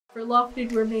For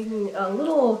LOFTID, we're making a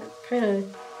little kind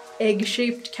of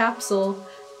egg-shaped capsule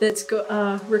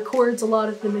that records a lot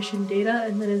of the mission data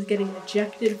and then is getting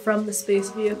ejected from the space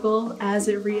vehicle as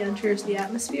it re-enters the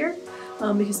atmosphere,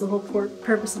 because the whole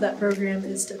purpose of that program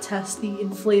is to test the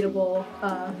inflatable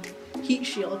heat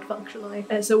shield functionally.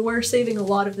 And so we're saving a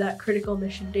lot of that critical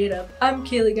mission data. I'm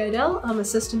Kaylee Geidel. I'm a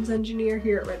systems engineer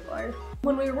here at Redwire.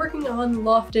 When we were working on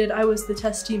LOFTID, I was the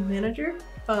test team manager,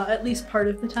 at least part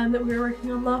of the time that we were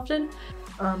working on LOFTID.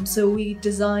 So we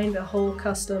designed a whole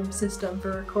custom system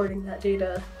for recording that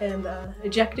data and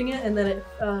ejecting it, and then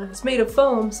it's made of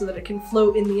foam so that it can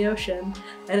float in the ocean,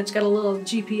 and it's got a little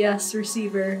GPS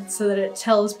receiver so that it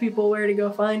tells people where to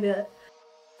go find it.